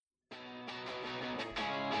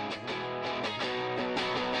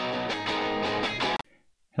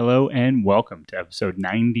Hello and welcome to episode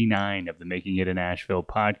 99 of the Making It in Asheville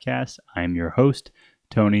podcast. I'm your host,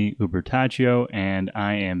 Tony Ubertaccio, and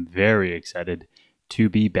I am very excited to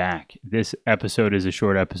be back. This episode is a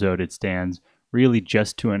short episode. It stands really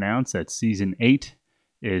just to announce that season 8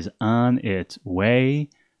 is on its way.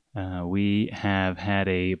 We have had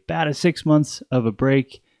about 6 months of a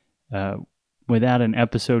break without an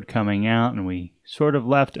episode coming out, and we sort of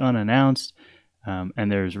left unannounced.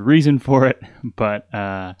 And there's a reason for it, but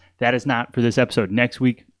that is not for this episode. Next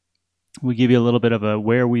week, we give you a little bit of a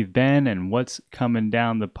where we've been and what's coming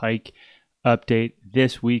down the pike update.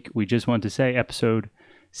 This week, we just want to say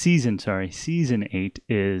season 8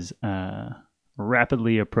 is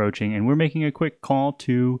rapidly approaching, and we're making a quick call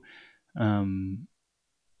to I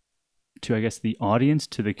guess the audience,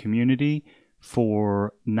 to the community,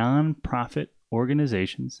 for nonprofit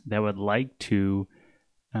organizations that would like to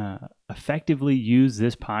effectively use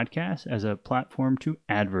this podcast as a platform to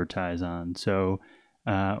advertise on. So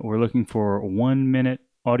we're looking for 1-minute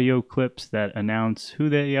audio clips that announce who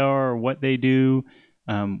they are, what they do,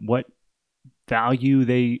 what value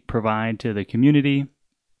they provide to the community,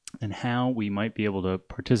 and how we might be able to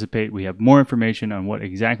participate. We have more information on what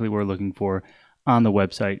exactly we're looking for on the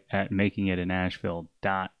website at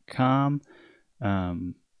makingitinasheville.com.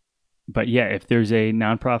 But yeah, if there's a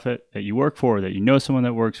nonprofit that you work for, that you know someone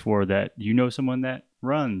that works for, that you know someone that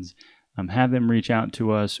runs, have them reach out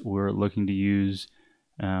to us. We're looking to use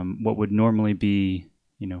what would normally be,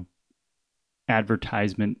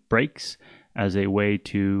 advertisement breaks as a way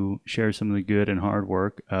to share some of the good and hard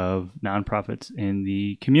work of nonprofits in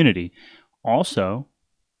the community. Also,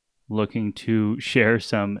 looking to share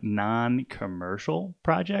some non-commercial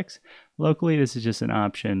projects locally. This is just an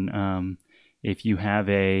option. If you have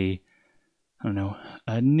a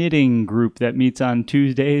knitting group that meets on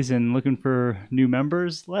Tuesdays and looking for new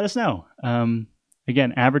members, let us know.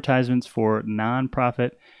 Again, advertisements for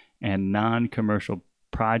nonprofit and non-commercial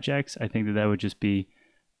projects. I think that would just be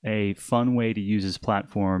a fun way to use this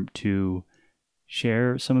platform to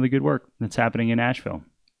share some of the good work that's happening in Asheville.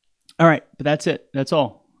 All right, but that's it. That's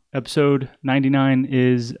all. Episode 99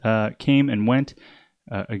 came and went.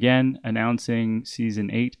 Again, announcing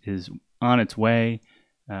season 8 is on its way.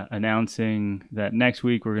 Announcing that next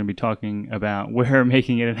week we're going to be talking about where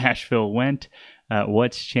Making It in Asheville went,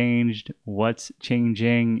 what's changed, what's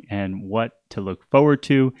changing, and what to look forward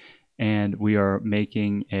to. And we are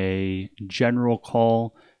making a general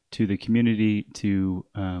call to the community to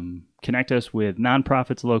connect us with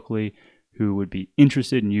nonprofits locally who would be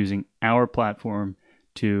interested in using our platform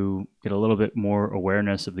to get a little bit more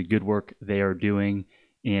awareness of the good work they are doing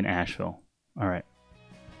in Asheville. All right.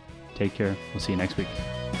 Take care. We'll see you next week.